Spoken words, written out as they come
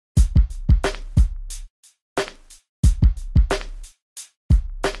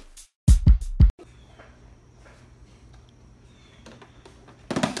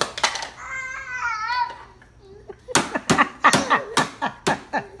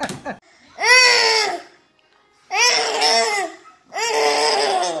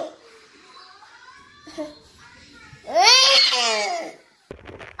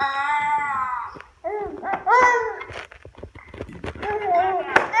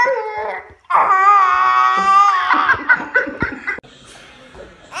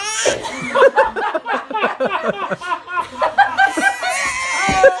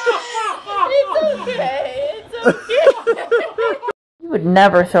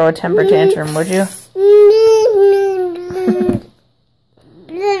never throw a temper tantrum, would you?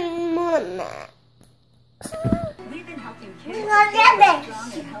 We've been helping kids strong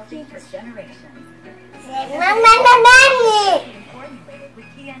and healthy for generations. Formulated with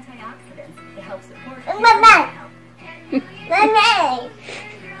key antioxidants to help support health.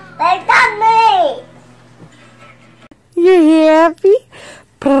 You happy?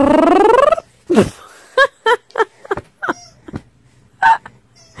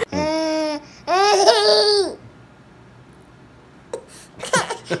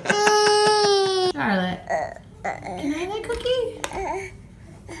 Charlotte, can I have that cookie?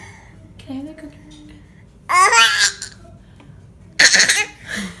 Can I have that cookie?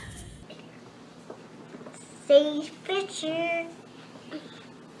 Say picture.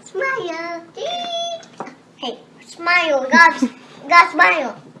 Smile. Hey, smile. God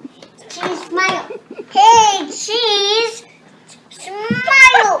smile. Cheese, smile. Hey, cheese.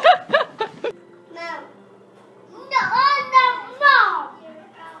 Smile. No. No, no, no.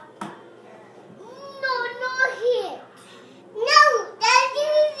 No, no, here. No, that's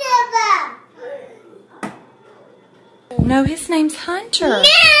No, his name's Hunter.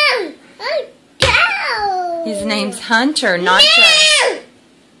 No. Go. His name's Hunter, not just.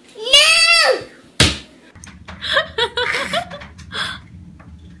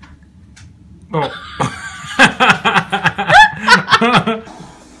 No. Oh.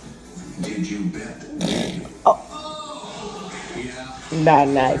 Did you bet? Oh. Not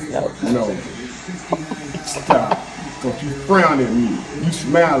nice, no. No. Stop. Don't you frown at me. You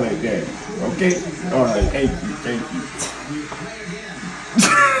smile at that. Okay? All right. Thank you. Thank you.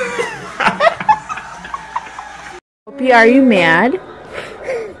 Opie, are you mad?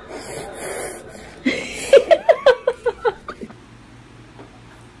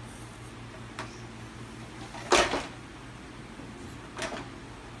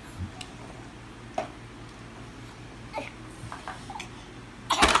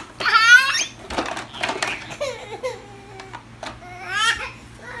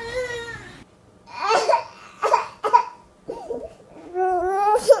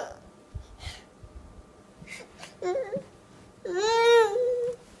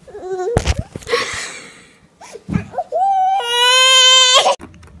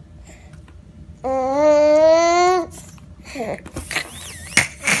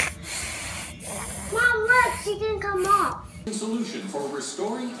 Mom, look, she didn't come off. Solution for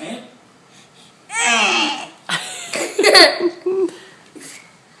restoring and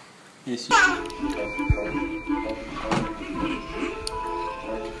yes,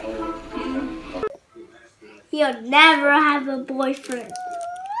 You'll never have a boyfriend.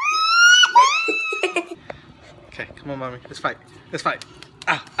 Okay, come on, mommy. Let's fight. Let's fight.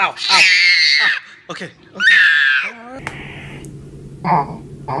 Ow, ow, ow. Ow. Okay, okay.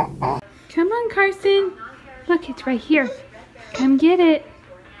 Come on, Carson. Look, it's right here. Come get it.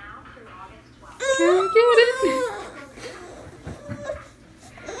 Come get it.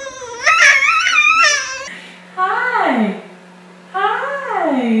 Hi.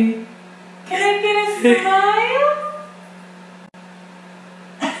 Hi. Can I get a smile?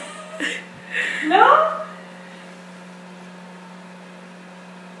 No?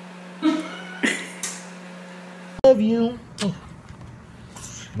 love you.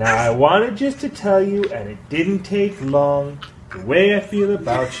 Now I wanted just to tell you, and it didn't take long, the way I feel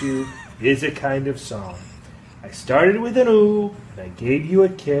about you is a kind of song. I started with an ooh, and I gave you a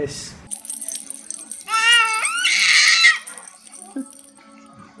kiss.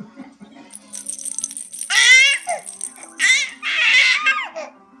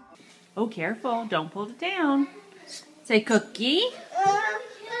 Oh, careful. Don't pull it down. Say cookie.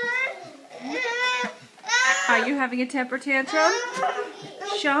 Are you having a temper tantrum?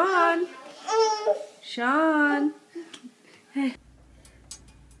 Sean. Sean. Hey.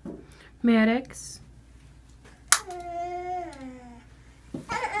 Maddox.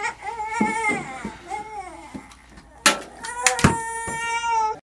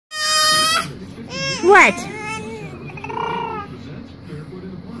 What?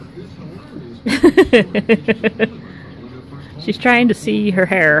 She's trying to see her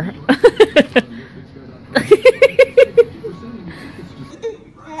hair.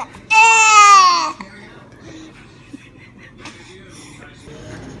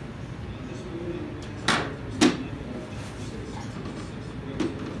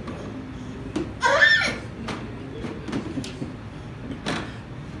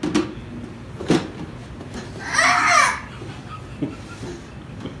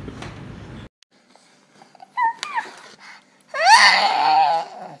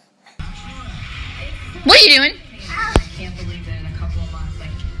 What are you doing? Can't believe that in a couple of months.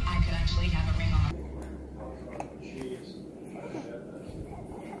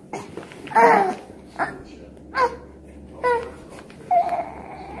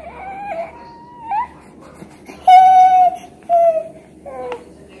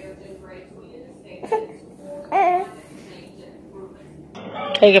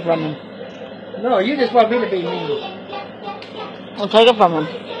 Take it from him. No, you just want me to be mean. Well, take it from him.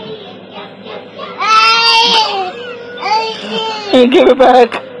 And give it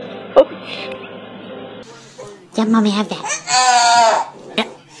back. Let mommy have that.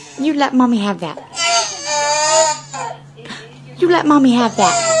 You let mommy have that. You let mommy have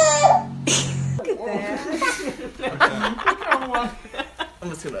that. Look at that. I'm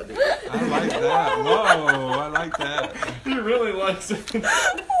just gonna do it. I like that. Whoa, I like that. He really likes it.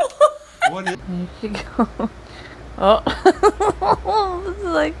 What is There you go. Oh. This is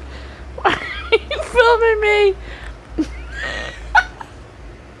like, why are you filming me?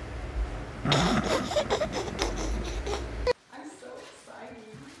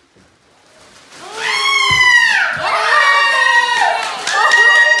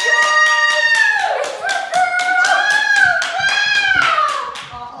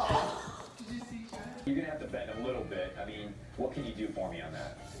 You're gonna have to bend a little bit. I mean, what can you do for me on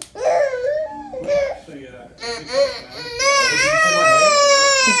that?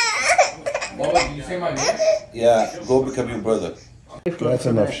 Mama, did you say my name? Yeah, go become your brother. That's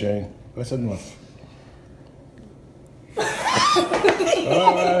enough, Shane. That's enough.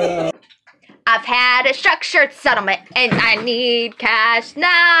 I've had a structured settlement and I need cash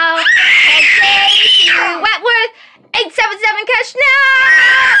now. And Wentworth 877 cash now.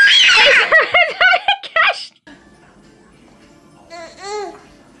 877 cash.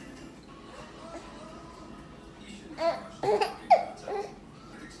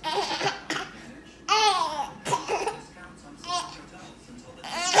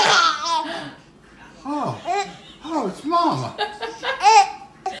 Oh, it's Mama.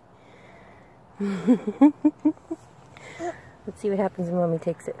 Let's see what happens when Mommy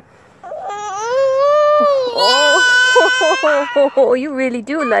takes it. Oh, you really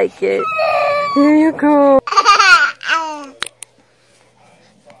do like it. Here you go.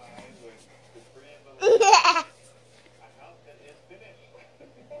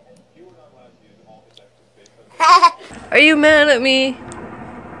 Are you mad at me?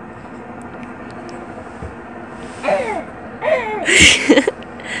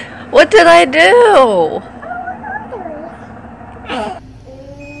 What did I do?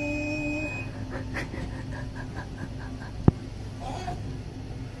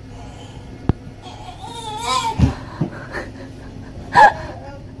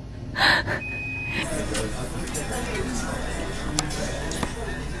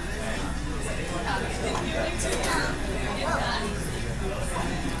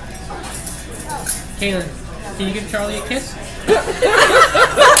 Kaylin, can you give Charlie a kiss?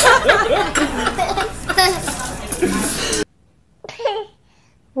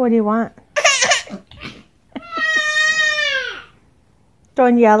 What do you want?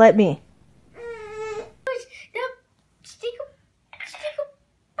 Don't yell at me.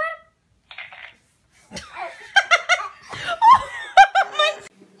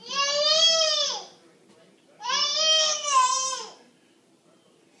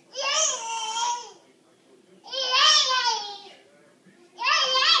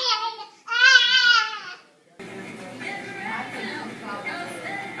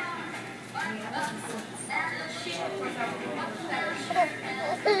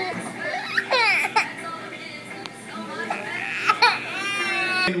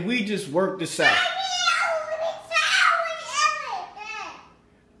 And we just worked this out.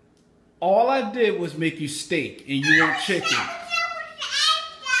 All I did was make you steak and you want chicken.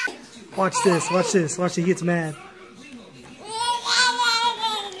 Watch this, watch this, watch he gets mad.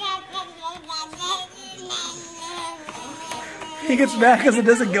 He gets mad because it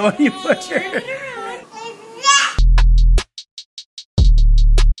doesn't go anywhere.